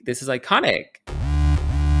This is iconic.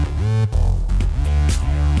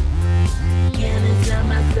 ¿Quién es la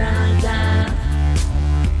más draga?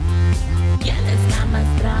 ¿Quién es la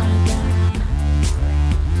más draga?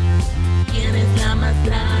 ¿Quién es la más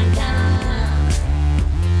draga?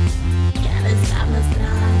 ¿Quién es la más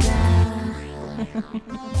draga?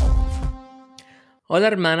 Hola,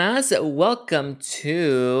 hermanas. Welcome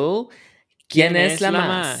to ¿Quién es la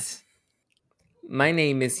más? My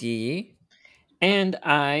name is Yi. And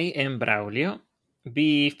I am Braulio.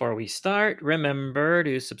 Before we start, remember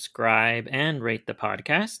to subscribe and rate the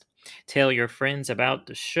podcast. Tell your friends about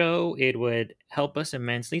the show. It would help us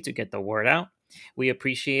immensely to get the word out. We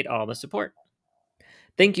appreciate all the support.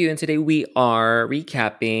 Thank you. And today we are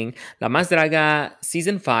recapping La Más Draga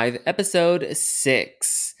Season 5, Episode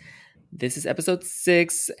 6. This is Episode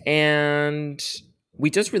 6, and we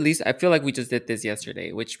just released, I feel like we just did this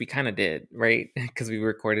yesterday, which we kind of did, right? Because we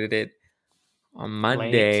recorded it on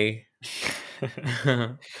Monday.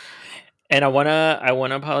 And I wanna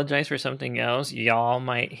apologize for something else. Y'all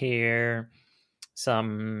might hear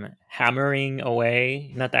some hammering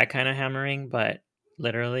away. Not that kind of hammering, but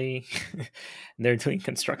literally they're doing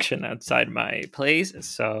construction outside my place.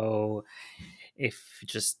 So if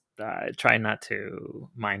just try not to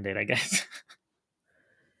mind it, I guess.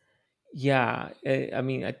 Yeah, I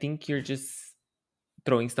mean, I think you're just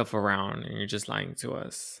throwing stuff around and you're just lying to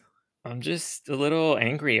us. I'm just a little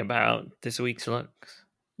angry about this week's looks.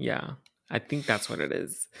 Yeah, I think that's what it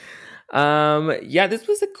is. Yeah, this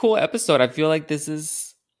was a cool episode. I feel like this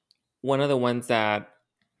is one of the ones that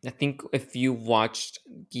I think if you watched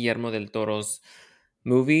Guillermo del Toro's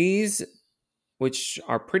movies, which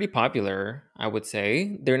are pretty popular, I would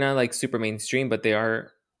say. They're not like super mainstream, but they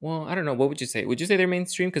are, well, I don't know. What would you say? Would you say they're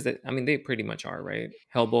mainstream? Because, I mean, they pretty much are, right?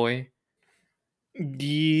 Hellboy.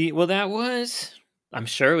 Well, that was, I'm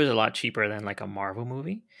sure it was a lot cheaper than like a Marvel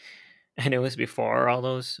movie. And it was before all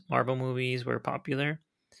those Marvel movies were popular.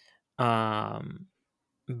 But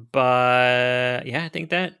yeah, I think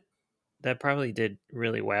that probably did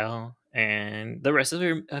really well. And the rest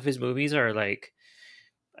of his movies are like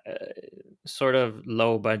sort of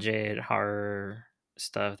low budget horror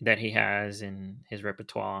stuff that he has in his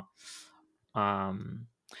repertoire.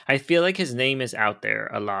 I feel like his name is out there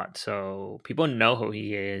a lot, so people know who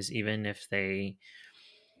he is, even if they.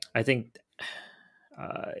 I think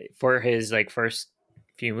for his like first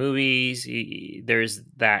few movies, there's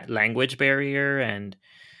that language barrier, and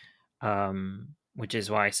which is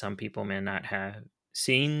why some people may not have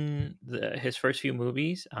seen his first few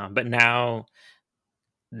movies. But now,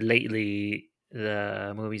 lately,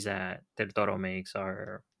 the movies that Del Toro makes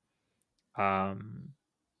are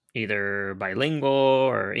either bilingual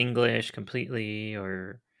or English completely,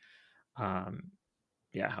 or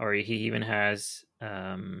or he even has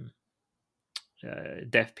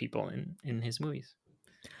deaf people in his movies.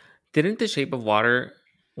 Didn't The Shape of Water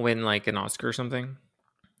win like an Oscar or something?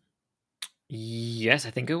 Yes,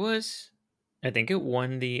 I think it was. I think it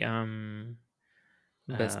won the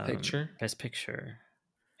Best Picture. Best Picture.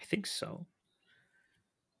 I think so.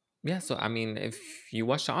 Yeah, so I mean, if you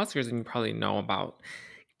watch the Oscars, then you probably know about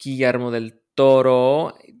Guillermo del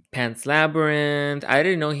Toro, Pan's Labyrinth. I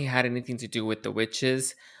didn't know he had anything to do with The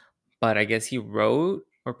Witches, but I guess he wrote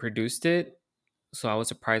or produced it. So I was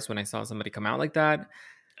surprised when I saw somebody come out like that.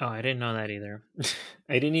 Oh, I didn't know that either.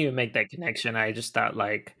 I didn't even make that connection. I just thought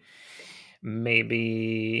like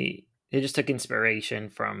maybe they just took inspiration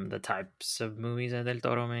from the types of movies that Del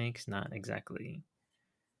Toro makes, not exactly.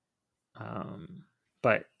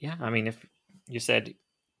 But yeah, I mean, if you said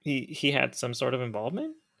he had some sort of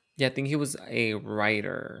involvement. Yeah, I think he was a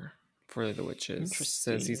writer for The Witches.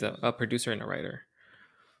 Interesting. Says he's a producer and a writer.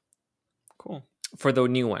 Cool. For the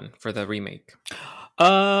new one, for the remake.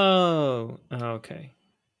 Oh, okay.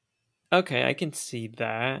 Okay, I can see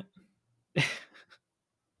that. I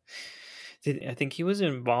think he was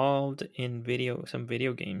involved in some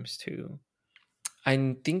video games too.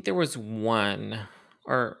 I think there was one,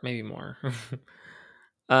 or maybe more.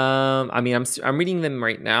 I mean, I'm reading them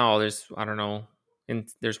right now. There's, I don't know, and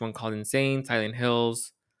there's one called Insane, Silent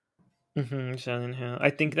Hills. Silent Hill. I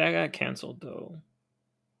think that got canceled though.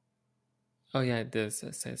 Oh yeah, it does.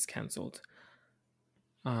 It says canceled.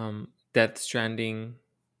 Death Stranding.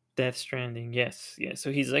 Death Stranding. Yes.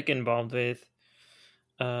 So he's like involved with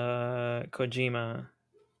Kojima,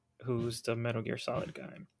 who's the Metal Gear Solid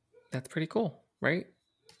guy. That's pretty cool, right?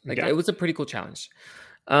 Like Yeah. It was a pretty cool challenge.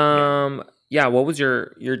 Yeah. What was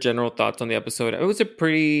your general thoughts on the episode? It was a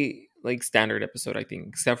pretty like standard episode, I think,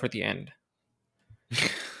 except for the end.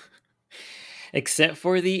 Except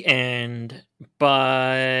for the end,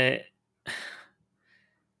 but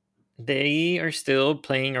they are still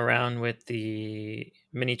playing around with the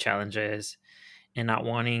mini challenges and not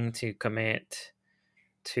wanting to commit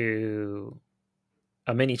to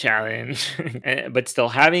a mini challenge, but still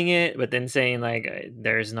having it, but then saying like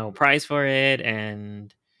there's no prize for it,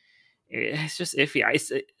 and it's just iffy.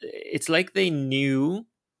 It's like they knew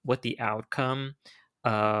what the outcome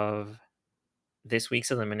of this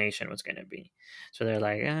week's elimination was going to be, so they're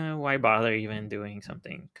like, why bother even doing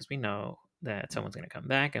something? Because we know that someone's going to come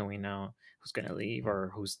back, and we know who's going to leave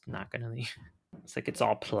or who's not going to leave. It's like it's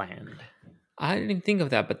all planned. I didn't even think of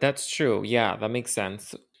that, but that's true. Yeah, that makes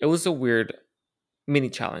sense. It was a weird mini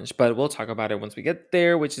challenge, but we'll talk about it once we get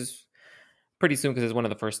there, which is pretty soon because it's one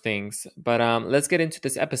of the first things. But let's get into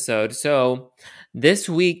this episode. So this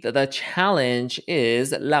week, the challenge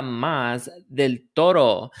is La Más del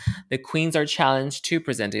Toro. The queens are challenged to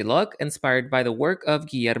present a look inspired by the work of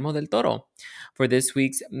Guillermo del Toro. For this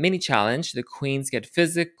week's mini challenge, the queens get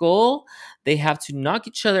physical. They have to knock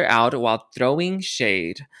each other out while throwing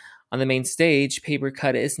shade. On the main stage, Paper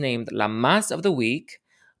Cut is named La Más of the Week.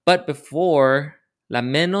 But before La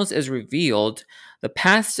Menos is revealed, the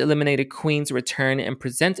past eliminated queens return and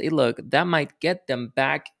present a look that might get them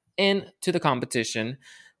back into the competition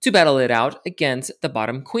to battle it out against the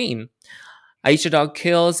bottom queen. Aisha Dog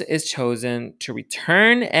Kills is chosen to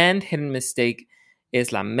return, and Hidden Mistake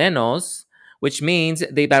is La Menos, which means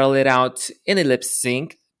they battle it out in a lip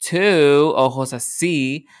sync to Ojos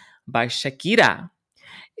Así by Shakira.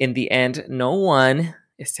 In the end, no one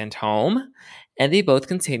is sent home, and they both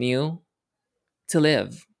continue to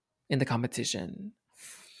live in the competition.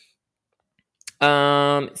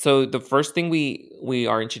 So the first thing we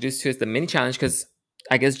are introduced to is the mini challenge, because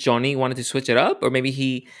I guess Johnny wanted to switch it up, or maybe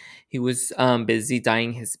he was busy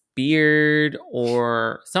dyeing his beard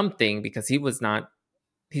or something, because he's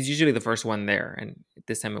usually the first one there, and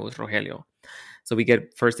this time it was Rogelio. So we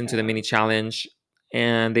get first into the mini challenge,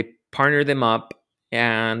 and they partner them up,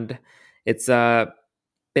 and it's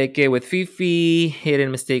Peke with Fifi, Hidden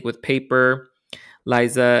Mistake with Paper,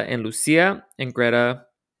 Liza and Lucia, and Greta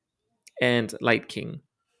and Light King.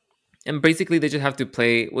 And basically they just have to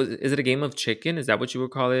play, is it a game of chicken? Is that what you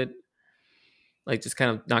would call it? Like just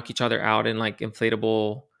kind of knock each other out in like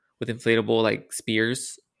inflatable like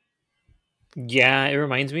spears. Yeah, it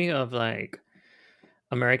reminds me of like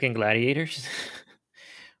American Gladiators,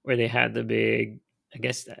 where they had the big,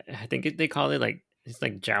 I think they call it like, it's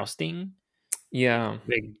like jousting, Yeah.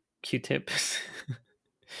 big Q-tips.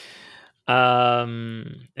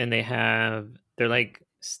 And they're like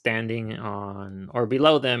standing on, or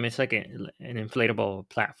below them, it's like an inflatable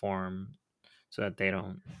platform so that they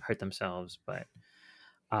don't hurt themselves. But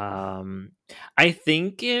I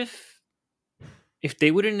think if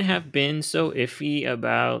they wouldn't have been so iffy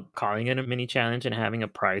about calling it a mini challenge and having a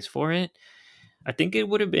prize for it, I think it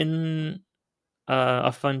would have been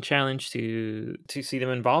a fun challenge to see them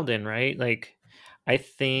involved in, right? Like, I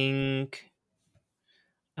think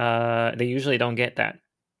they usually don't get that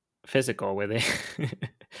physical with it.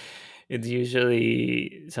 It's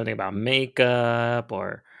usually something about makeup,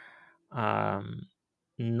 or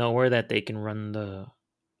nowhere that they can run the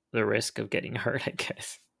risk of getting hurt, I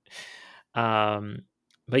guess.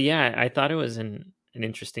 But yeah, I thought it was an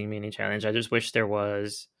interesting mini challenge. I just wish there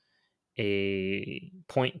was a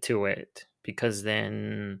point to it, because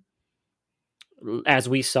then, as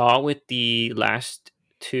we saw with the last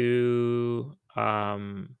two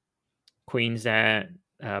queens that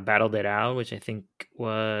battled it out, which I think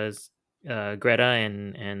was Greta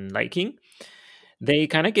and Light King, they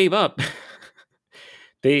kind of gave up.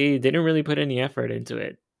 They didn't really put any effort into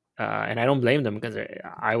it. And I don't blame them, because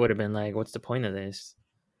I would have been like, what's the point of this?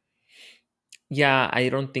 Yeah, I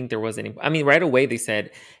don't think there was any. I mean, right away they said,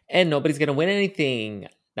 and nobody's gonna win anything.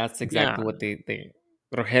 That's exactly what they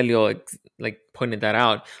Rogelio like pointed that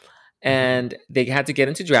out. And they had to get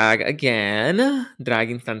into drag again, drag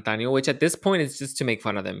instantáneo, which at this point is just to make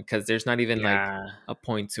fun of them, because there's not even like a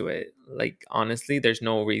point to it. Like, honestly, there's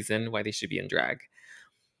no reason why they should be in drag.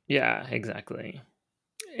 Yeah, exactly.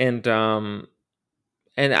 And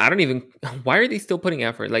I don't even, why are they still putting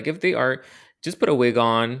effort? Like, if they are, just put a wig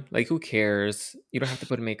on. Like, who cares? You don't have to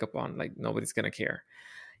put makeup on. Like, nobody's gonna care.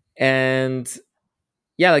 And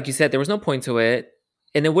yeah, like you said, there was no point to it.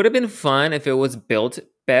 And it would have been fun if it was built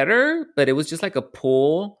better, but it was just like a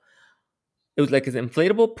pool. It was like an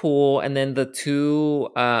inflatable pool, and then the two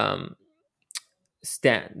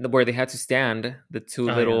stand where they had to stand, the two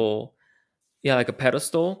little like a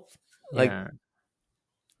pedestal. Like,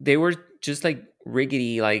 they were just like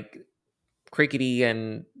riggedy, like crickety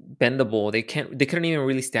and bendable. They couldn't even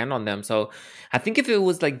really stand on them. So I think if it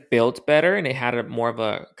was like built better and it had a more of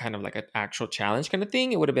a kind of like an actual challenge kind of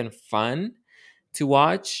thing, it would have been fun to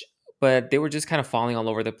watch. But they were just kind of falling all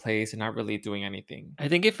over the place and not really doing anything. I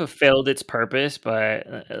think it fulfilled its purpose,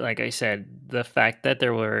 but like I said, the fact that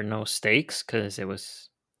there were no stakes because it was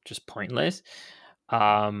just pointless,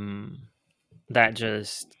 um, that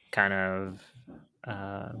just kind of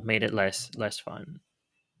made it less fun.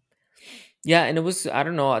 Yeah, and it was, I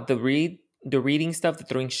don't know, the reading stuff, the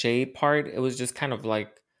throwing shade part, it was just kind of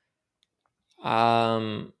like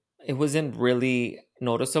it wasn't really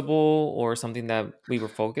noticeable or something that we were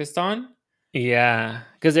focused on. Yeah,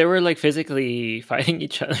 because they were like physically fighting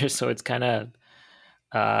each other, so it's kind of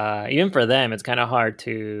even for them, it's kind of hard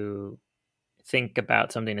to think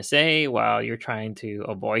about something to say while you're trying to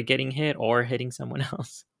avoid getting hit or hitting someone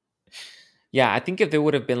else. Yeah, I think if there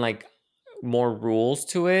would have been like more rules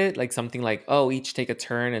to it, like something like, oh, each take a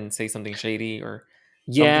turn and say something shady or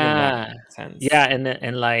something in that Yeah, sense. yeah,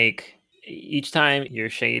 and like each time you're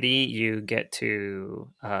shady, you get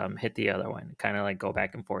to hit the other one, kind of like go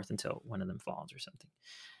back and forth until one of them falls or something.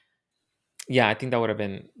 Yeah, I think that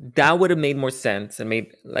would have made more sense and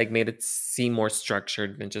made it seem more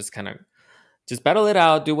structured than just kind of just battle it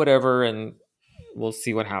out, do whatever, and we'll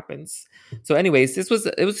see what happens. So, anyways,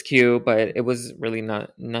 it was cute, but it was really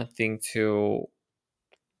nothing too.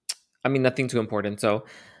 I mean, nothing too important. So,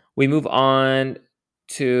 we move on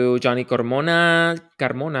to Johnny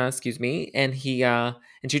Carmona, excuse me, and he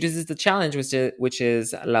introduces the challenge, which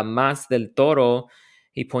is La Mas del Toro.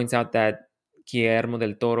 He points out that Guillermo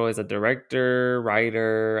del Toro is a director,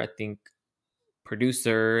 writer, I think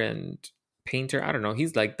producer, and painter. I don't know.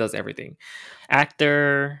 He's like does everything.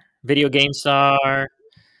 Actor, video game star,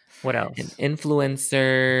 what An else?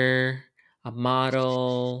 influencer, a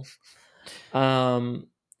model. Um,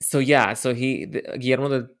 so yeah, Guillermo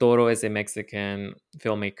del Toro is a Mexican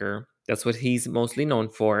filmmaker. That's what he's mostly known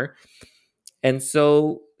for. And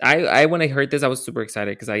so I when I heard this, I was super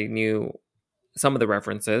excited because I knew some of the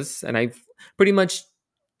references, and I pretty much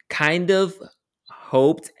kind of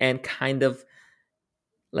hoped and kind of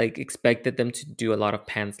like expected them to do a lot of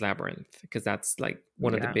Pan's Labyrinth because that's like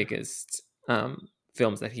one of the Yeah. biggest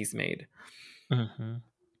films that he's made. Hmm.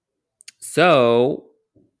 So,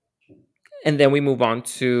 and then we move on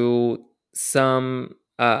to some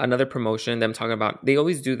another promotion. Them talking about they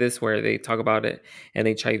always do this where they talk about it and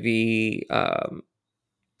HIV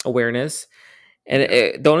awareness. And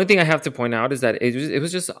the only thing I have to point out is that it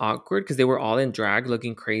was just awkward because they were all in drag,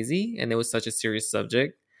 looking crazy, and it was such a serious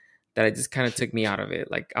subject that it just kind of took me out of it.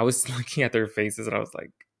 Like I was looking at their faces and I was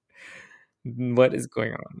like, "What is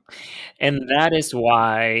going on?" And that is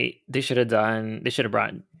why they should have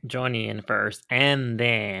brought Johnny in first, and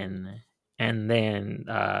then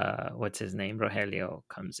what's his name, Rogelio,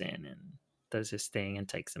 comes in and does his thing and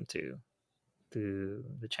takes him to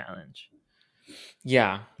the challenge.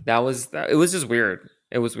 Yeah, that was that. It was just weird.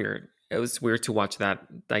 It was weird. It was weird to watch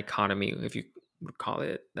that dichotomy, if you would call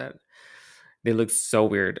it that. They look so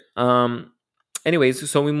weird. Anyways,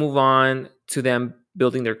 so we move on to them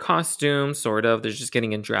building their costumes, sort of. They're just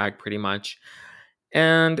getting in drag pretty much.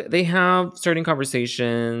 And they have certain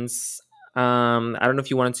conversations. I don't know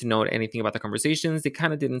if you wanted to know anything about the conversations. They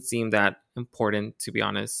kind of didn't seem that important, to be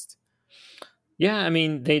honest. Yeah, I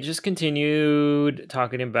mean, they just continued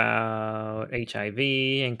talking about HIV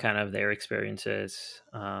and kind of their experiences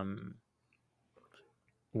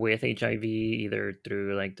with HIV, either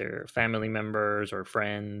through like their family members or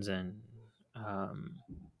friends, and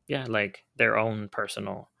yeah, like their own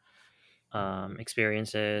personal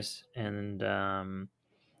experiences, and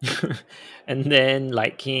and then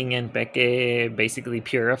like King and Becky basically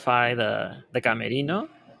purify the camerino,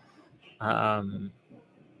 um,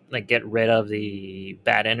 like get rid of the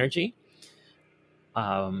bad energy,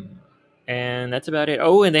 um, and that's about it.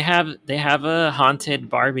 Oh, and they have a haunted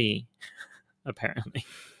Barbie apparently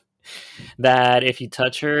that if you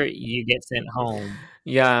touch her, you get sent home.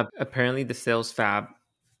 Yeah, apparently the sales fab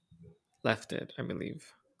left it, I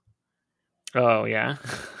believe. Oh yeah.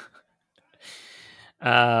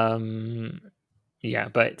 um yeah,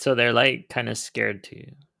 but so they're like kind of scared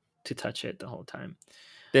to touch it the whole time.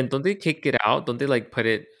 Then don't they kick it out? Don't they like put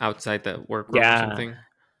it outside the workroom or Yeah, something?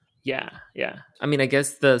 yeah. I mean, I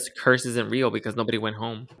guess the curse isn't real because nobody went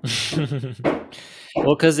home.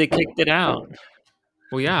 Well, because they kicked it out.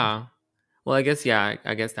 Well, yeah. Well, I guess yeah.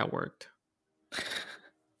 I guess that worked.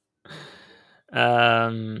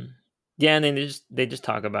 um yeah, and then they just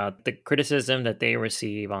talk about the criticism that they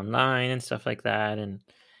receive online and stuff like that, and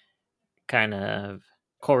kind of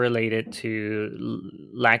correlated to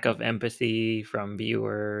lack of empathy from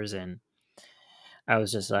viewers, and I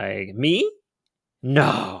was just like, me?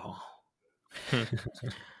 No.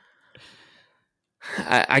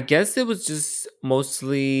 I guess it was just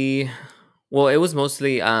mostly, well, it was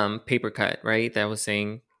mostly paper cut, right? That was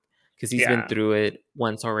saying because he's been Yeah. through it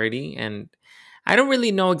once already, and I don't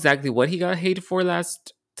really know exactly what he got hated for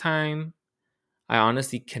last time. I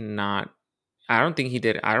honestly cannot. I don't think he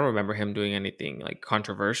did. I don't remember him doing anything like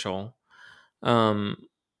controversial. Um,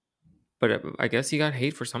 but I guess he got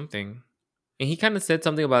hate for something. And he kind of said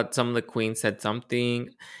something about some of the queens said something.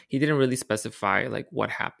 He didn't really specify like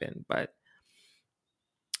what happened, but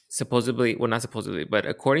supposedly, well, not supposedly, but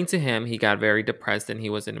according to him, he got very depressed and he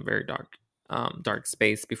was in a very dark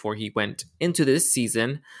space before he went into this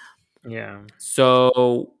season. Yeah.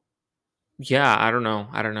 So yeah, I don't know.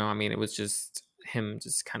 I don't know. I mean, it was just him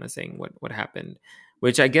just kind of saying what happened,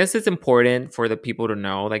 which I guess is important for the people to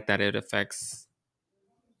know, like that it affects,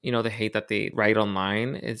 the hate that they write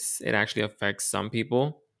online is it actually affects some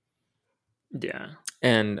people Yeah.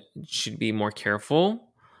 and should be more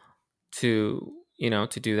careful to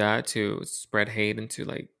to do that, to spread hate and to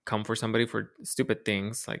like come for somebody for stupid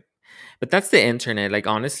things like, but that's the internet. Like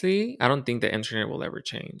honestly, I don't think the internet will ever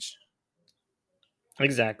change.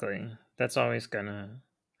 Exactly. That's always gonna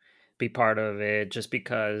be part of it, just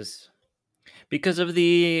because of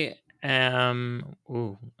the I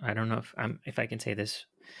don't know if I can say this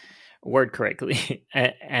word correctly.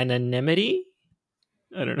 Anonymity.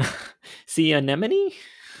 I don't know. See, anemone.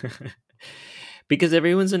 Because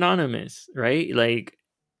everyone's anonymous, right? Like,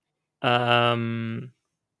 um,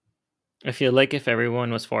 I feel like if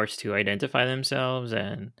everyone was forced to identify themselves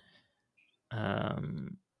and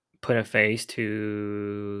um, put a face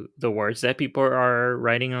to the words that people are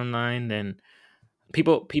writing online, then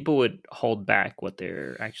people would hold back what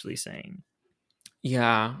they're actually saying.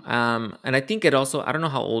 Yeah, and I think it also, I don't know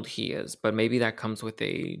how old he is, but maybe that comes with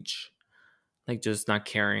age, like just not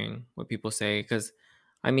caring what people say. Because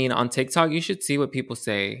I mean, on TikTok, you should see what people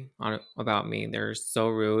say about me. They're so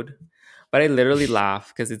rude, but I literally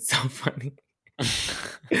laugh because it's so funny.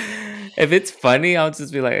 If it's funny, I'll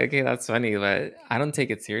just be like, okay, that's funny, but I don't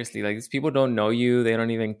take it seriously. Like these people don't know you, they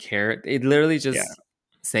don't even care. It literally Yeah, just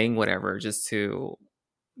saying whatever just to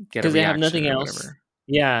get a because they have reaction nothing or else. whatever.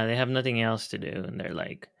 Yeah, they have nothing else to do, and they're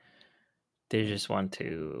like, they just want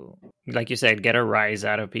to, like you said, get a rise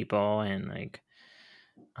out of people, and like,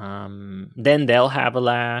 then they'll have a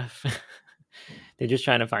laugh. They're just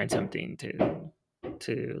trying to find something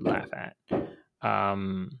to laugh at.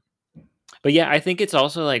 Um, but yeah, I think it's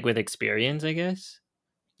also like with experience, I guess,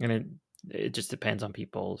 and it just depends on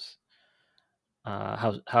people's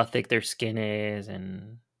how thick their skin is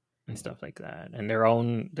and stuff like that, and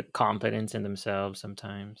the confidence in themselves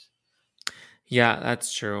sometimes. Yeah,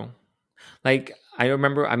 that's true. Like I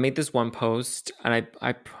remember I made this one post and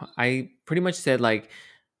I pretty much said like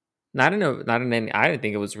not in any, I didn't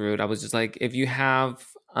think it was rude. I was just like, if you have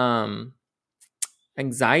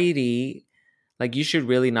anxiety, like you should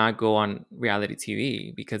really not go on reality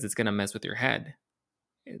TV because it's gonna mess with your head.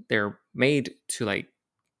 They're made to like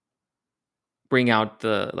bring out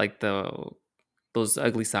the those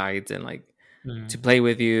ugly sides and like to Mm. play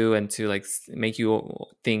with you and to like make you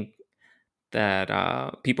think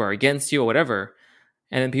that people are against you or whatever.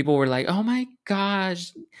 And then people were like, "Oh my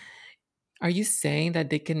gosh, are you saying that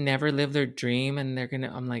they can never live their dream and they're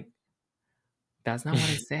gonna?" I'm like, "That's not what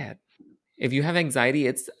I said. If you have anxiety,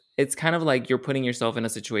 it's kind of like you're putting yourself in a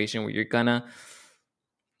situation where you're gonna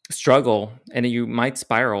struggle and you might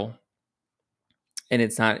spiral. And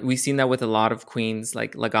it's not. We've seen that with a lot of queens,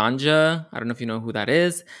 like Laganja. I don't know if you know who that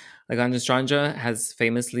is. Laganja Stranja has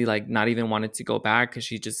famously like not even wanted to go back because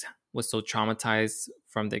she just was so traumatized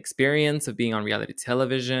from the experience of being on reality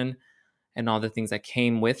television and all the things that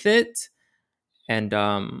came with it. And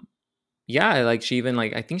yeah, like she even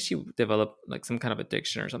like I think she developed like some kind of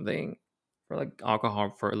addiction or something for like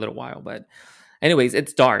alcohol for a little while. But anyways,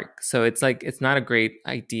 it's dark, so it's like it's not a great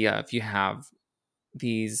idea if you have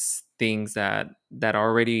these things that are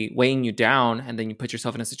already weighing you down, and then you put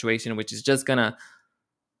yourself in a situation which is just gonna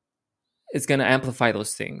it's gonna amplify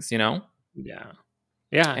those things, you know. Yeah,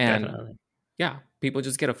 yeah, And definitely. yeah, people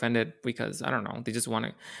just get offended because I don't know, they just want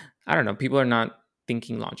to. I don't know. People are not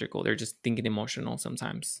thinking logical; they're just thinking emotional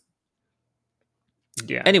sometimes.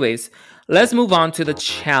 Yeah. Anyways, let's move on to the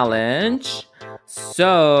challenge.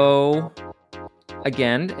 So,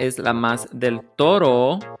 again, is La Más del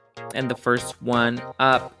Toro. And the first one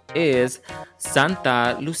up is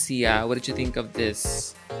Santa Lucia. What did you think of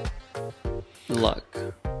this look?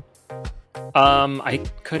 I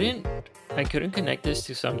couldn't connect this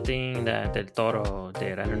to something that Del Toro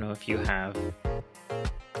did. I don't know if you have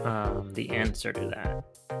the answer to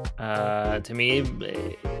that. To me,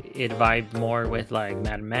 it vibed more with like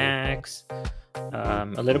Mad Max, a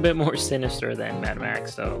little bit more sinister than Mad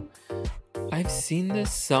Max. So I've seen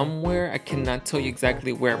this somewhere. I cannot tell you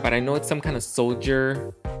exactly where, but I know it's some kind of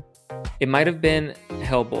soldier. It might have been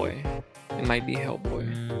Hellboy. It might be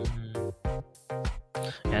Hellboy.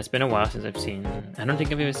 Yeah, it's been a while since I've seen. I don't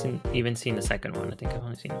think I've even seen the second one. I think I've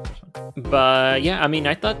only seen the first one. But yeah, I mean,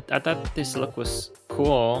 I thought this look was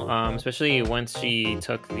cool, especially once she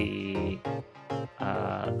took the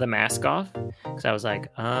mask off. Because I was like,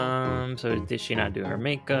 so did she not do her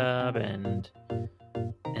makeup? And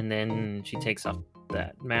then she takes off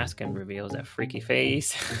that mask and reveals that freaky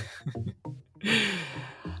face.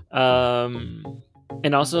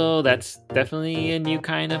 And also that's definitely a new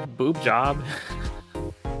kind of boob job.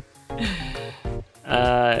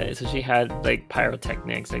 So she had like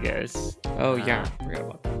pyrotechnics, I guess. Oh yeah, I forgot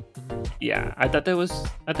about that. Yeah, I thought it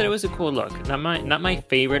was a cool look. Not my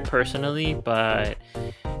favorite personally, but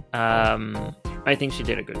I think she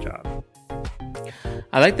did a good job.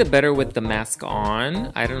 I liked it better with the mask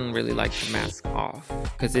on. I didn't really like the mask off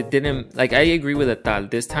because it didn't, like, I agree with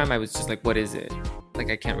Atal. This time I was just like, what is it?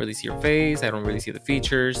 Like, I can't really see her face. I don't really see the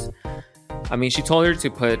features. I mean, she told her to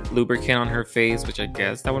put lubricant on her face, which I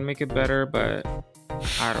guess that would make it better, but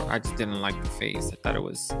I just didn't like the face. I thought it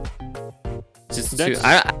was just too,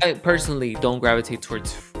 I personally don't gravitate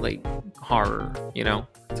towards like horror, you know?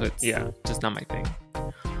 So it's just not my thing.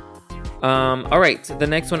 All right, the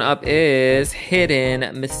next one up is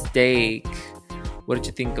Hidden Mistake. What did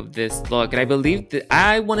you think of this look? And I believe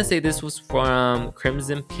I want to say this was from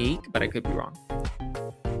Crimson Peak, but I could be wrong.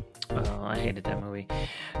 Oh, I hated that movie.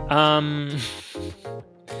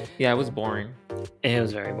 Yeah, it was boring. It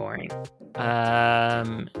was very boring.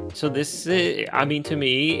 So this is, I mean, to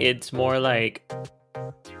me, it's more like,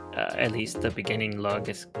 at least the beginning look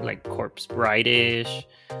is like Corpse Bride-ish.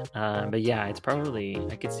 But yeah, it's probably,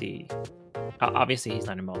 I could see, obviously he's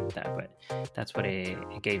not involved with that, but that's what it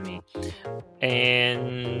gave me.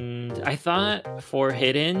 And I thought for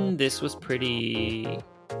Hidden, this was pretty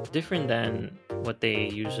different than what they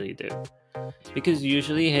usually do. Because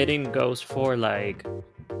usually Hidden goes for like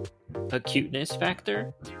a cuteness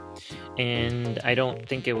factor, and I don't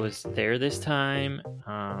think it was there this time.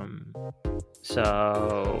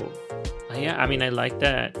 So yeah, I mean, I like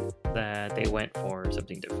that they went for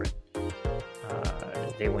something different.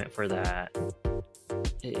 They went for that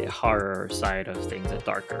horror side of things, a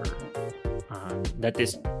darker, that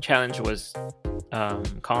this challenge was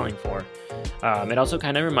calling for. It also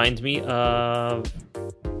kind of reminds me of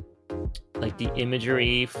like the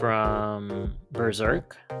imagery from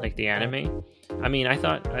Berserk, like the anime. I mean, I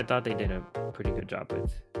thought they did a pretty good job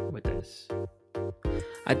with this.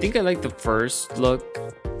 I think I like the first look,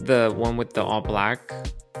 the one with the all black,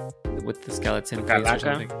 with the skeleton face or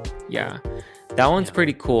something. Yeah, that one's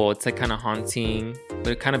pretty cool. It's like kind of haunting,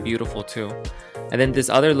 but kind of beautiful too. And then this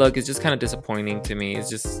other look is just kind of disappointing to me. It's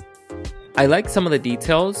just, I like some of the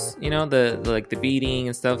details, you know, the like the beading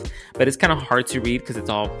and stuff, but it's kind of hard to read because it's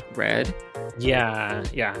all red. Yeah,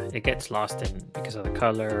 it gets lost in because of the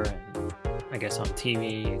color, and I guess on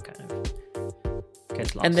TV it kind of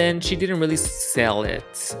gets lost. And then she didn't really sell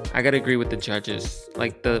it. I gotta agree with the judges.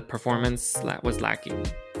 Like the performance was lacking.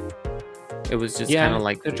 It was just kind of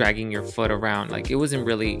like dragging your foot around. Like it wasn't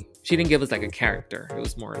really. She didn't give us like a character. It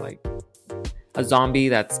was more like a zombie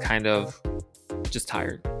that's kind of just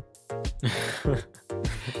tired.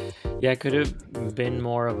 Yeah, it could have been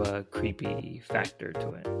more of a creepy factor to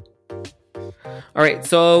it. All right,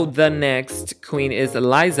 so the next queen is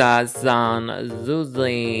Liza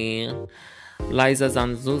Zanzuzi. Liza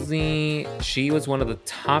Zanzuzi, she was one of the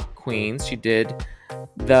top queens. She did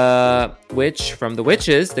the witch from The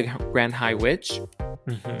Witches, the Grand High Witch.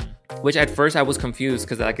 Mm-hmm. Which at first I was confused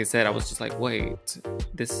because, like I said, I was just like, wait,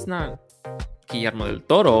 this is not Guillermo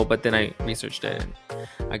del Toro. But then I researched it, and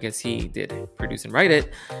I guess he did produce and write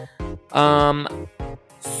it.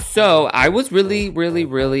 So I was really, really,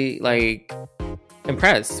 really like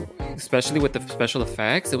impressed, especially with the special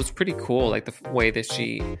effects. It was pretty cool, like the way that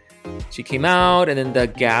she came out, and then the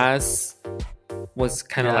gas was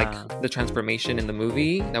kind of like the transformation in the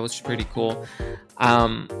movie. That was pretty cool.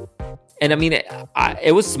 And I mean,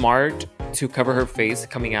 it was smart to cover her face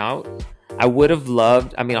coming out. I would have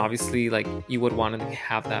loved, I mean, obviously, like you would want to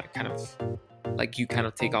have that kind of, like you kind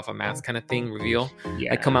of take off a mask kind of thing, reveal,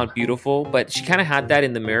 like come out beautiful. But she kind of had that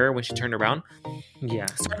in the mirror when she turned around. Yeah,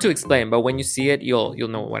 it's hard to explain, but when you see it, you'll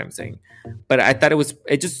know what I'm saying. But I thought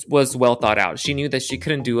it just was well thought out. She knew that she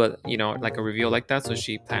couldn't do like a reveal like that, so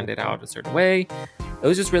she planned it out a certain way. It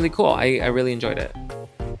was just really cool. I really enjoyed it.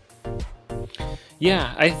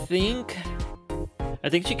 Yeah, I think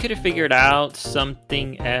she could have figured out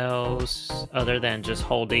something else other than just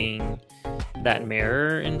holding that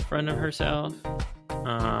mirror in front of herself.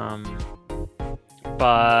 Um,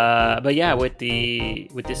 but yeah, with the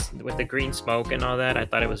green smoke and all that, I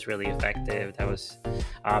thought it was really effective. That was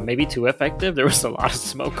maybe too effective. There was a lot of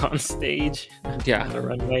smoke on stage Yeah. on the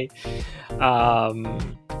runway.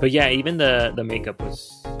 But yeah, even the makeup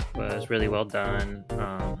was really well done.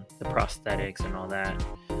 The prosthetics and all that.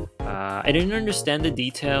 I didn't understand the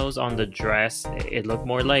details on the dress. It looked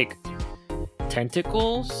more like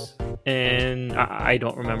tentacles, and I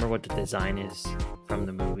don't remember what the design is from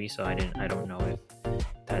the movie, so I don't know if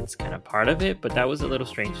that's kind of part of it. But that was a little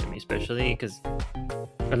strange to me, especially because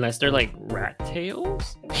unless they're like rat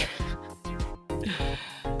tails.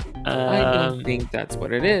 I don't think that's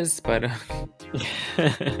what it is, but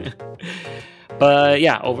But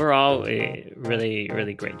yeah, overall, really,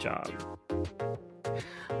 really great job.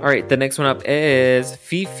 all right. The next one up is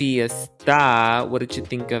Fifi Está. What did you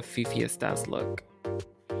think of Fifi Está's look?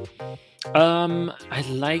 I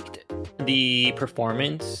liked the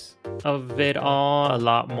performance of it all a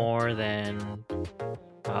lot more than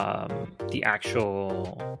the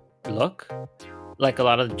actual look. Like a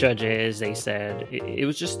lot of the judges, they said it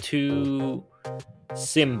was just too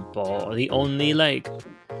simple. The only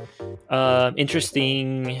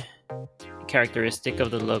interesting characteristic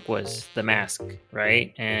of the look was the mask,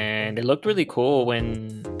 right? And it looked really cool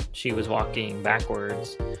when she was walking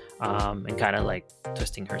backwards and kind of like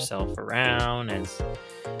twisting herself around as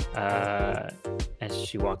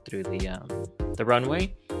she walked through the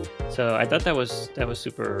runway. So I thought that was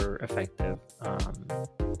super effective.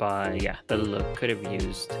 But yeah, the look could have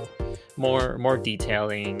used more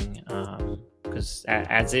detailing because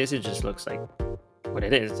as is, it just looks like what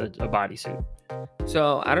it is, a bodysuit.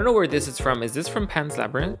 So I don't know where this is from. Is this from Pan's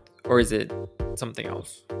Labyrinth or is it something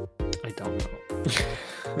else? I don't know.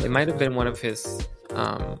 It might have been one of his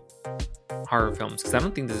horror films because I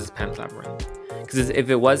don't think this is Pan's Labyrinth. Because if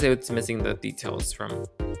it was, it's missing the details from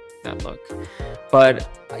that look. But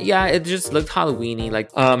yeah, it just looked Halloweeny. Like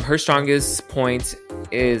her strongest point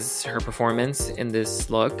is her performance in this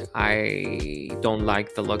look. I don't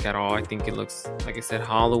like the look at all. I think it looks, like I said,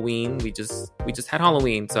 Halloween. We just had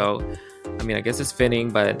Halloween, so I mean, I guess it's fitting,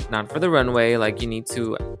 but not for the runway. Like, you need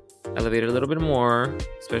to elevate it a little bit more.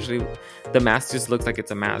 Especially the mask just looks like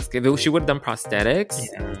it's a mask. If she would have done prosthetics,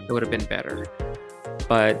 it would have been better.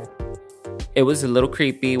 But it was a little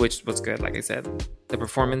creepy, which was good. Like I said, the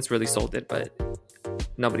performance really sold it, but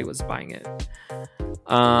nobody was buying it.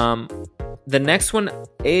 The next one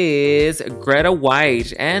is Greta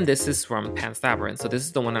White, and this is from Pan's Labyrinth. So this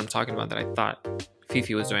is the one I'm talking about that I thought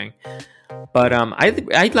Fifi was doing. But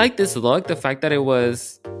I like this look. The fact that it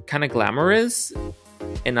was kind of glamorous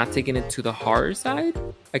and not taking it to the horror side.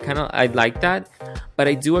 I like that. But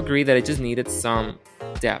I do agree that it just needed some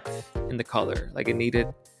depth in the color. Like, it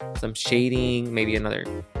needed some shading, maybe another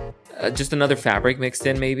fabric mixed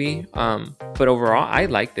in, maybe. But overall, I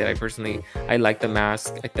liked it. I liked the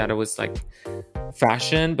mask. I thought it was like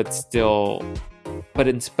fashion, but still, but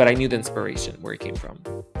I knew the inspiration where it came from.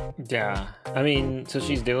 Yeah, I mean, so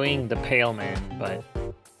she's doing the pale man, but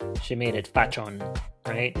she made it fashion,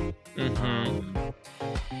 right? Mm-hmm.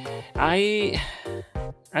 I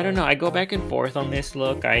don't know. I go back and forth on this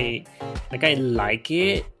look. I like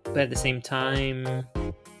it, but at the same time,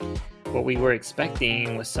 what we were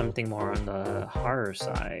expecting was something more on the horror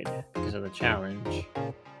side because of the challenge.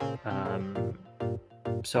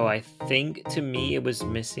 So I think, to me, it was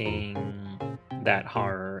missing that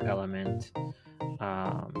horror element.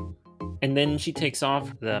 And then she takes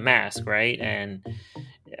off the mask, right? And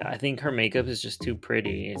I think her makeup is just too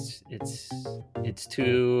pretty. It's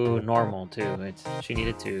too normal too. She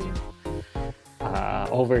needed to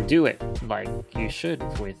overdo it, like you should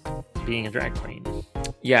with being a drag queen.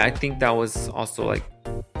 Yeah, I think that was also like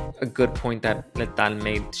a good point that Letal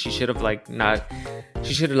made. She should have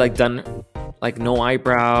done like no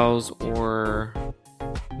eyebrows, or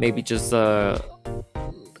maybe just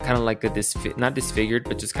kind of like not disfigured,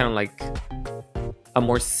 but just kind of like a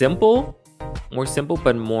more simple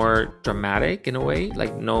but more dramatic in a way.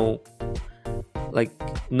 Like no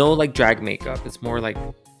drag makeup. It's more like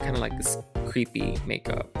kind of like this creepy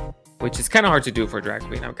makeup, which is kind of hard to do for a drag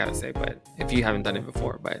queen, I've got to say, but if you haven't done it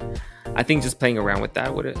before. But I think just playing around with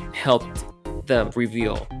that would have helped the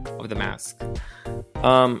reveal of the mask.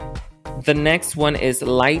 The next one is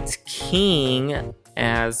Light King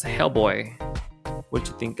as Hellboy. What'd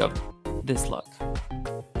you think of this look?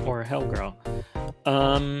 Or Hellgirl.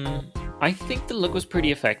 I think the look was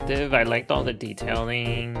pretty effective. I liked all the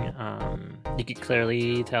detailing. You could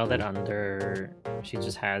clearly tell that under she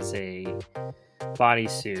just has a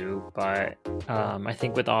bodysuit, but I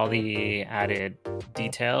think with all the added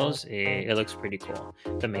details, it looks pretty cool.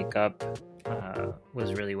 The makeup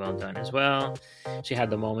was really well done as well. She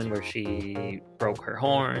had the moment where she broke her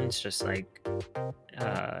horns, just like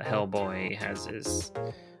Hellboy has his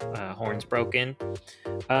horns broken.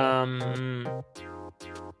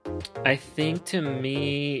 I think to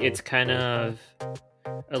me, it's kind of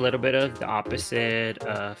a little bit of the opposite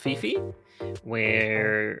of Fifi,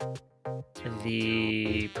 where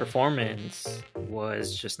the performance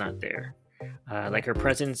was just not there. Like her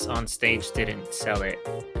presence on stage didn't sell it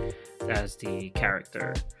as the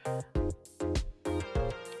character.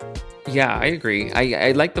 Yeah, I agree.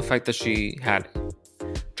 I like the fact that she had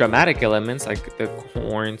dramatic elements like the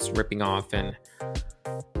horns ripping off, and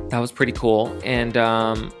that was pretty cool. And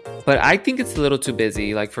but I think it's a little too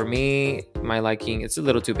busy. Like for me, my liking, it's a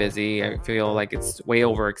little too busy. I feel like it's way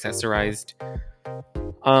over accessorized.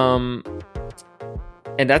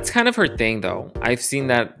 And that's kind of her thing, though. I've seen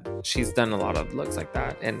that she's done a lot of looks like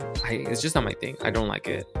that, and it's just not my thing. I don't like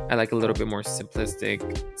it. I like a little bit more simplistic,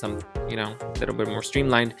 a little bit more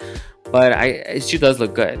streamlined. But she does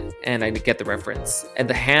look good, and I get the reference. And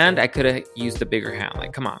the hand, I could have used a bigger hand.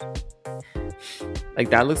 Like, come on,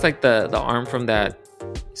 like that looks like the arm from that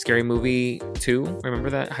Scary Movie 2. Remember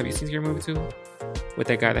that? Have you seen Scary Movie 2 with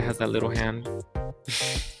that guy that has that little hand?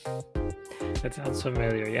 That sounds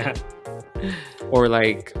familiar, yeah. Or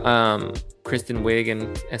like Kristen Wiig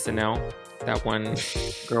in SNL, that one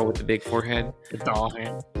girl with the big forehead, The doll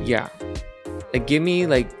hand. Yeah, like give me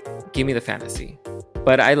the fantasy.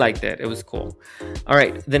 But I liked it. It was cool. All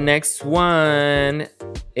right, the next one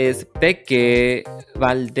is Peque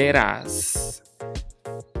Valderas.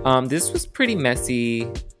 This was pretty messy.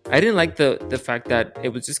 I didn't like the fact that it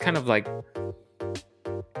was just kind of like,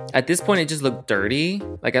 at this point, it just looked dirty.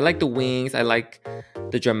 Like, I like the wings. I like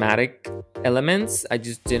the dramatic elements. I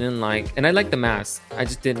just didn't like... And I like the mask. I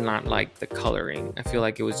just did not like the coloring. I feel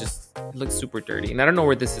like it looked super dirty. And I don't know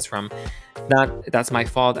where this is from. That's my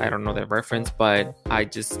fault. I don't know the reference. But I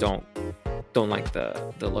just don't like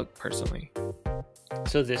the look, personally.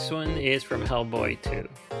 So this one is from Hellboy 2.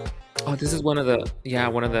 Oh, this is one of the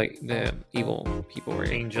evil people, right?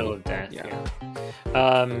 Angel of Death,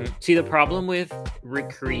 yeah. See, the problem with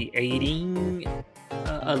recreating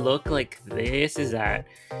a look like this is that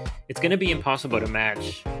it's going to be impossible to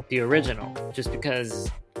match the original, just because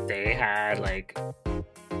they had like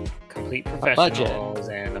complete professionals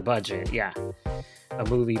and a budget, yeah, a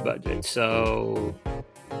movie budget. So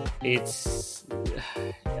it's...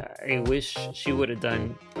 I wish she would have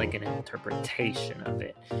done like an interpretation of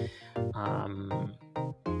it.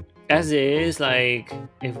 As is, like,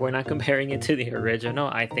 if we're not comparing it to the original,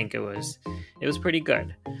 I think it was pretty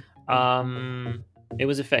good. It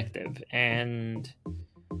was effective, and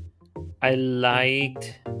I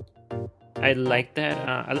liked that. I liked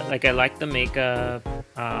the makeup.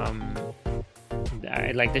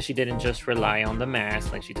 I liked that she didn't just rely on the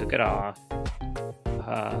mask; like she took it off.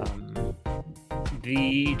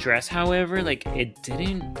 The dress, however, like, it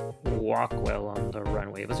didn't walk well on the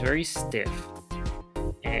runway. It was very stiff,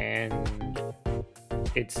 and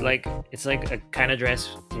it's like a kind of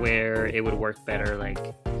dress where it would work better like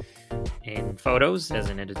in photos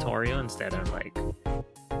as an editorial instead of like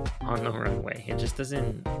on the runway. It just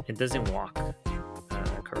doesn't walk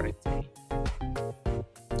correctly.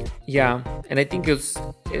 Yeah, and I think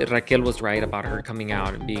Raquel was right about her coming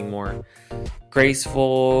out and being more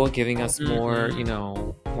graceful, giving us more,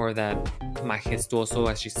 more of that majestuoso,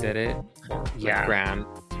 as she said it, more like grand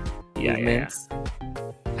movements. Yeah.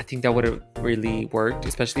 I think that would have really worked,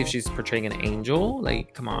 especially if she's portraying an angel.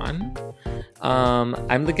 Like, come on.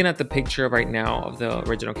 I'm looking at the picture right now of the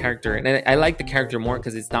original character, and I like the character more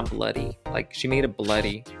because it's not bloody. Like, she made it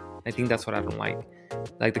bloody. I think that's what I don't like.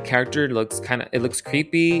 Like, the character looks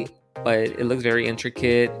creepy, but it looks very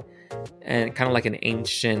intricate and kind of like an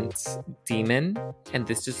ancient demon. And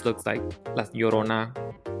this just looks like La Llorona,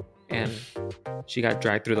 and she got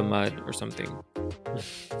dragged through the mud or something.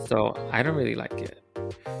 So I don't really like it.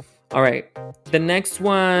 All right, the next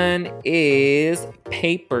one is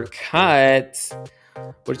Paper Cut.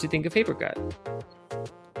 What did you think of Paper Cut?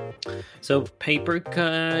 So Paper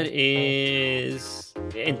Cut is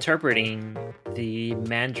interpreting the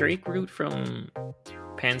Mandrake root from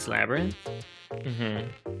Pan's Labyrinth.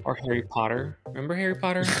 Or Harry Potter. Remember Harry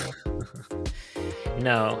Potter?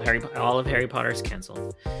 No, all of Harry Potter's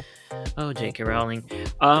canceled. Oh, J.K. Rowling.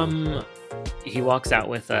 He walks out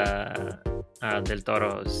with Del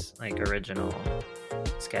Toro's like original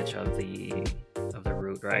sketch of the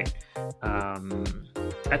route, right?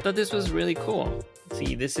 I thought this was really cool.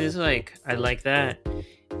 See, this is like, I like that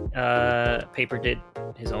Paper did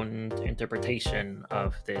his own interpretation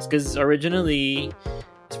of this, because originally,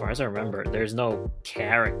 as far as I remember, there's no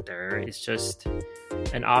character. It's just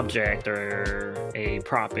an object or a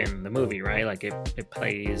prop in the movie, right? Like it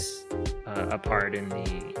plays a part in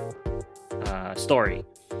the story,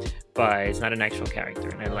 but it's not an actual character.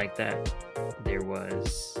 And I like that there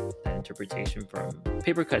was that interpretation from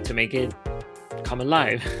Paper Cut to make it come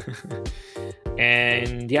alive.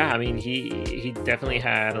 And yeah, I mean, he definitely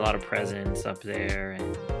had a lot of presence up there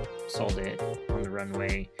and sold it on the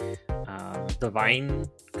runway. The vine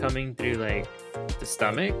coming through like the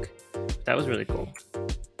stomach, that was really cool.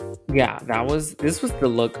 Yeah, this was the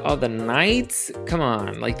look of the night. Come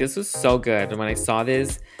on, like this was so good. And when I saw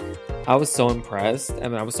this, I was so impressed. I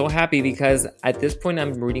mean, I was so happy because at this point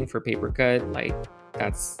I'm rooting for Paper Cut. Like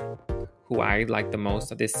that's who I like the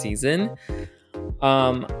most of this season.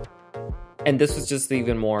 And this was just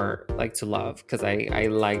even more like to love, because I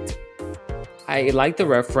liked the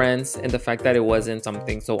reference and the fact that it wasn't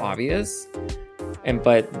something so obvious,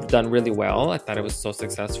 but done really well. I thought it was so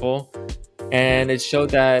successful. And it showed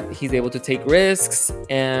that he's able to take risks,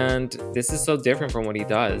 and this is so different from what he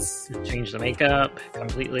does. Change the makeup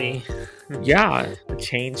completely. Yeah,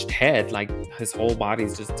 changed head, like his whole body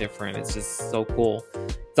is just different. It's just so cool.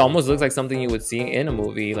 It almost looks like something you would see in a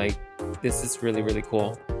movie. Like this is really, really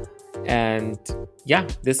cool. And yeah,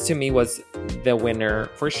 this to me was the winner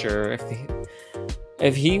for sure.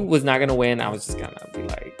 If he was not gonna win, I was just gonna be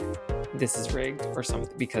like, this is rigged or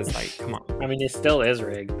something, because like, come on. I mean, it still is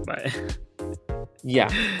rigged, but yeah,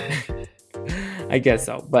 I guess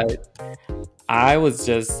so. But I was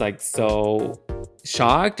just like so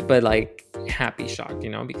shocked, but like happy shocked,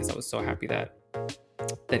 because I was so happy that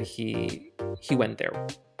he went there.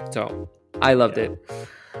 So I loved it.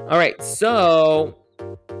 All right, so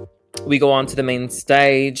we go on to the main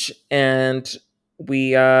stage, and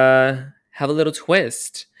we have a little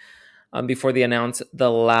twist before they announce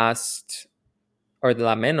the last, or the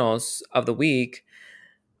la menos of the week.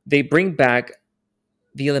 They bring back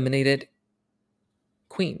the eliminated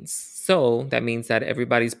queens. So that means that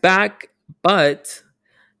everybody's back, but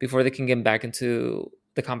before they can get back into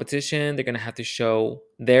the competition, they're going to have to show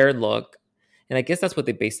their look. And I guess that's what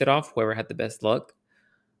they based it off. Whoever had the best look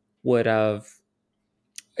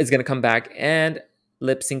is going to come back and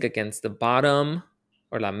lip sync against the bottom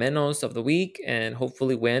or la menos of the week and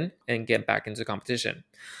hopefully win and get back into competition.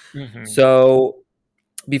 Mm-hmm. So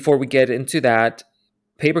before we get into that,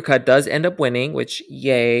 Paper Cut does end up winning, which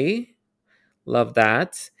yay, love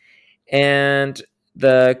that. And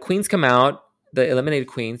the queens come out, the eliminated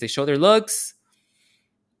queens, they show their looks,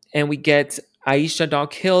 and we get Aisha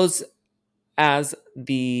Dog Hills as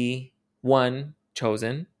the one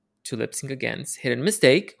chosen to lip sync against Hidden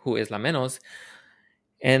Mistake, who is La Menos.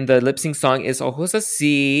 And the lip sync song is Ojos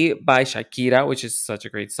Así by Shakira, which is such a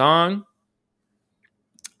great song.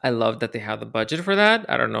 I love that they have the budget for that.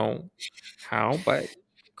 I don't know how, but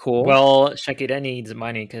cool. Well, Shakira needs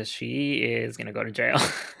money because she is going to go to jail.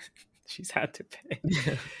 She's had to pay.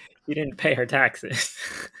 She didn't pay her taxes.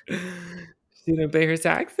 She didn't pay her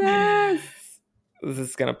taxes. This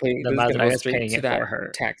is going to pay. The this is go straight to that for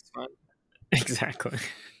her tax fund. Exactly.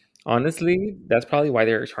 Honestly, that's probably why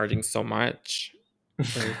they're charging so much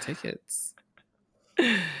for their tickets.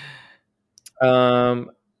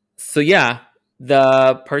 So yeah,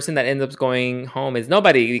 the person that ends up going home is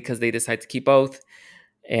nobody because they decide to keep both.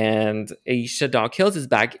 And Aisha Dog Hills is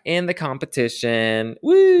back in the competition.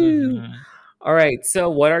 Woo! Mm-hmm. All right.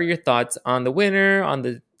 So what are your thoughts on the winner, on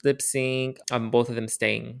the lip sync, on both of them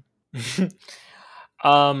staying?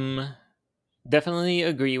 Definitely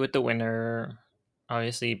agree with the winner.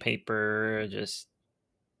 Obviously, Paper just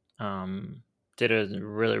did a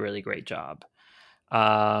really, really great job.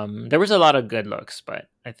 There was a lot of good looks, but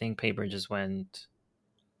I think Paper just went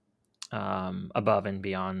above and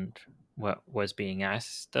beyond what was being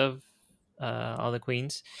asked of all the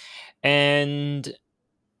queens. And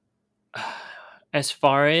as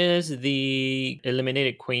far as the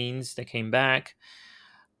eliminated queens that came back,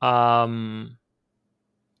 how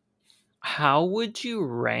would you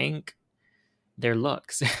rank their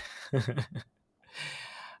looks?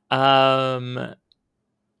 I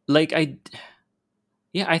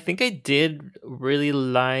think I did really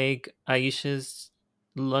like Aisha's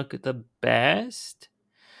look the best,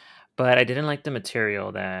 but I didn't like the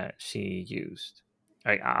material that she used.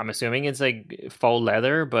 I'm assuming it's like faux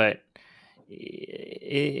leather, but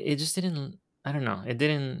it just didn't, I don't know, it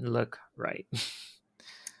didn't look right.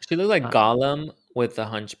 She looked like Gollum with the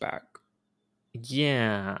hunchback.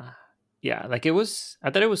 Yeah. Yeah, like it was I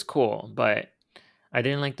thought it was cool, but I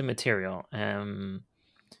didn't like the material.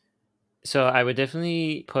 So I would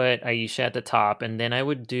definitely put Aisha at the top, and then I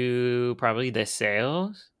would do probably the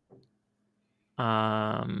sales.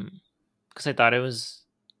 Because I thought it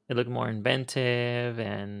looked more inventive,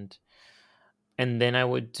 and then I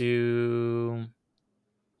would do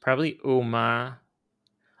probably Uma,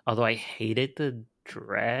 although I hated the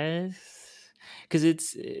dress because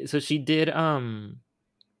it's so she did the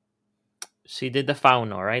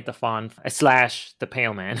Fauno, right? The Faun slash the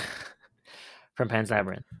Pale Man from Pan's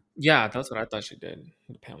Labyrinth. Yeah, that's what I thought she did.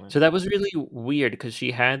 The pale man. So that was really weird because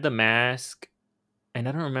she had the mask, and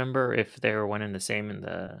I don't remember if they were one and the same in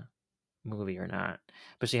the movie or not.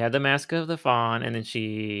 But she had the mask of the fawn, and then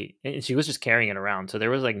she was just carrying it around, so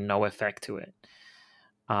there was like no effect to it.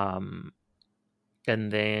 Um,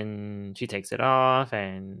 and then she takes it off,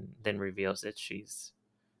 and then reveals that she's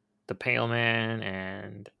the Pale Man,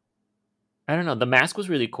 and I don't know. The mask was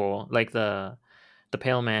really cool, like the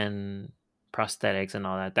Pale Man prosthetics and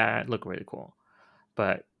all that. That looked really cool,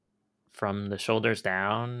 but from the shoulders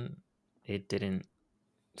down, it didn't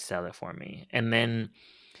sell it for me. And then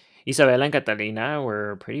Isabella and Catalina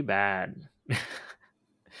were pretty bad.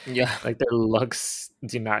 Yeah. Like their looks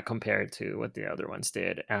do not compare to what the other ones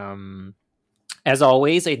did. As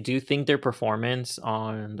always, I do think their performance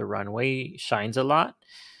on the runway shines a lot.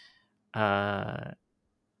 Uh,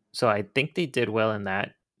 so I think they did well in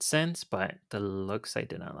that sense, but the looks I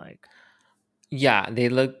did not like. Yeah, they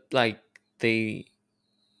looked like they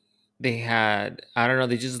they had, I don't know,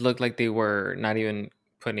 they just looked like they were not even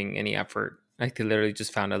putting any effort. Like they literally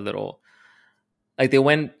just found a little, like they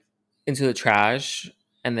went into the trash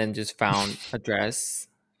and then just found a dress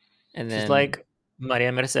and She's then like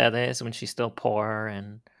Maria Mercedes when she's still poor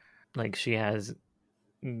and like she has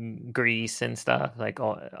grease and stuff like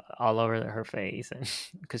all over her face, and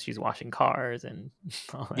because she's washing cars and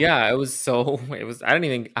all that. yeah, it was so it was I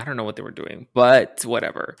don't know what they were doing, but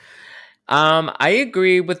whatever. I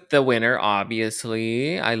agree with the winner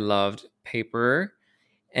obviously. I loved Paper.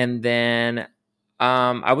 And then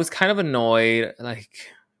I was kind of annoyed like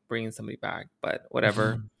bringing somebody back, but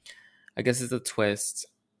whatever. I guess it's a twist.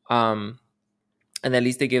 Um and at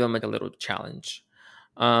least they gave them like a little challenge.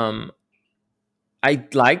 Um I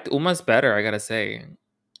liked Uma's better, I got to say.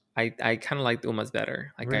 I kind of liked Uma's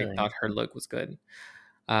better. Like I Really? thought her look was good.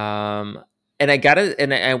 Um, and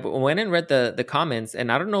I went and read the comments,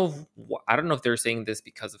 and I don't know if they're saying this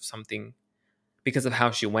because of something, because of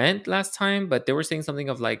how she went last time, but they were saying something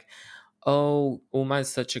of like, "Oh, Uma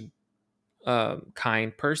is such a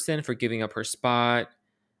kind person for giving up her spot."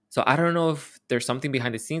 So I don't know if there's something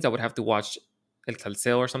behind the scenes. I would have to watch El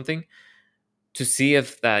Salseo or something to see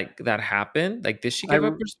if that happened. Like, did she I give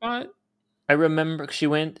up her spot? I remember she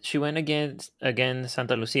went against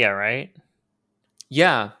Santa Lucia, right?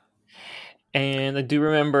 Yeah, And I do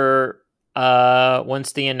remember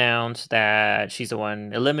once they announced that she's the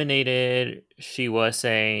one eliminated, she was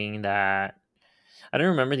saying that I don't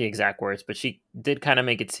remember the exact words, but she did kind of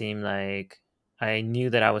make it seem like I knew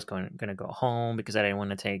that I was gonna go home because I didn't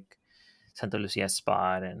want to take Santa Lucia's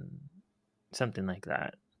spot and something like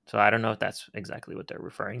that. So I don't know if that's exactly what they're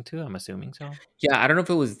referring to. I'm assuming so. yeah. I don't know if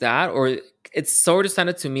it was that or it sort of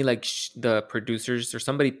sounded to me like the producers or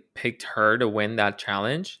somebody picked her to win that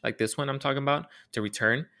challenge, like this one I'm talking about, to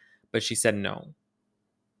return, but she said no.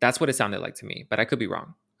 That's what it sounded like to me, but I could be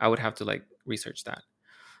wrong. I would have to like research that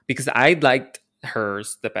because I liked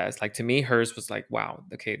hers the best. Like to me, hers was like, wow,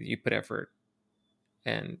 okay, you put effort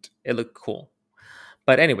and it looked cool.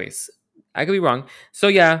 But anyways, I could be wrong. So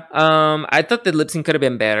yeah, I thought the lip sync could have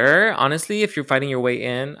been better. Honestly, if you're fighting your way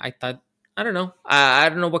in, I thought I don't know. I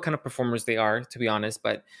don't know what kind of performers they are, to be honest,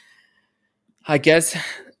 but I guess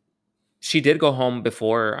she did go home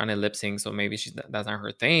before on a lip sync, so maybe that's not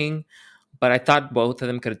her thing. But I thought both of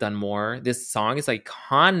them could have done more. This song is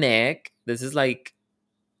iconic. This is like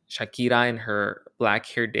Shakira in her black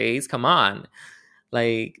hair days. Come on.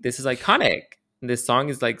 Like this is iconic. This song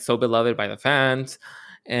is like so beloved by the fans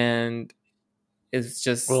and it's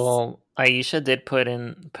just Well, Aisha did put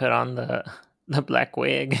on the black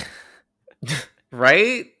wig.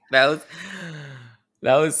 right? That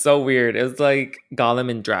was so weird. It was like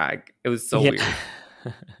Gollum in drag. It was so weird.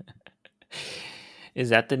 Is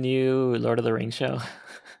that the new Lord of the Rings show?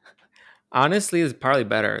 Honestly, it's probably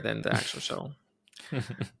better than the actual show.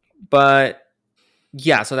 But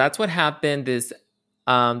yeah, so that's what happened this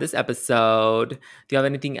episode. Do you have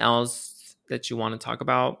anything else that you want to talk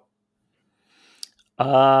about?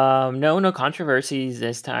 No controversies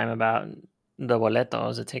this time about the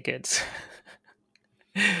boletos, the tickets.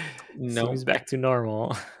 No. Seems back to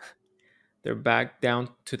normal. They're back down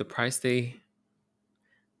to the price they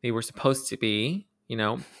were supposed to be,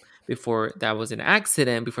 before that was an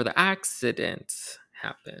accident, before the accident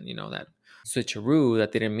happened, that switcheroo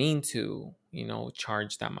that didn't mean to,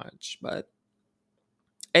 charge that much. But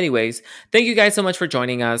anyways, thank you guys so much for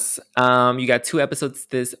joining us. You got 2 episodes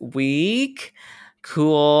this week.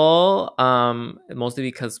 Cool. Mostly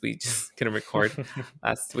because we just couldn't record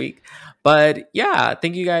last week. But yeah,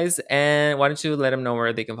 thank you guys. And why don't you let them know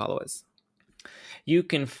where they can follow us? You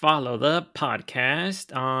can follow the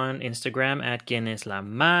podcast on Instagram at Quien es la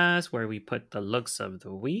Más, where we put the looks of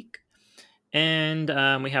the week. And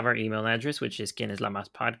we have our email address, which is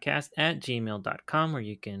quieneslamaspodcast@gmail.com, where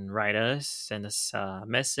you can write us, send us a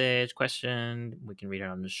message, question. We can read it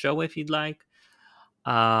on the show if you'd like.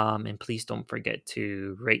 And please don't forget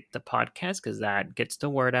to rate the podcast, because that gets the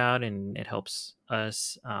word out and it helps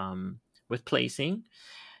us with placing.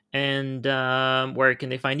 And where can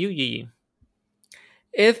they find you, Yee?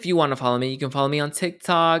 If you want to follow me, you can follow me on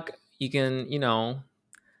TikTok. You can,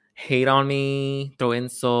 hate on me, throw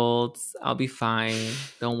insults. I'll be fine.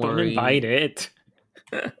 Don't worry. Don't invite it.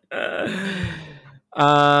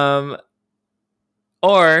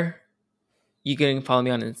 Or you can follow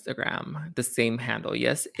me on Instagram. The same handle.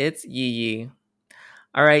 Yes, it's Yee.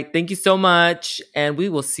 All right. Thank you so much. And we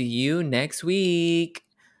will see you next week.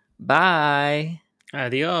 Bye.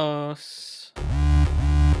 Adios.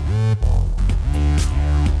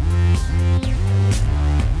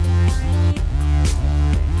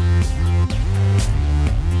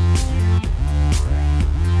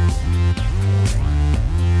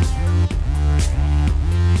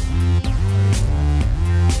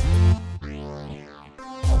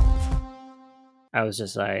 I was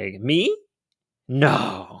just like, me?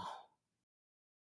 No.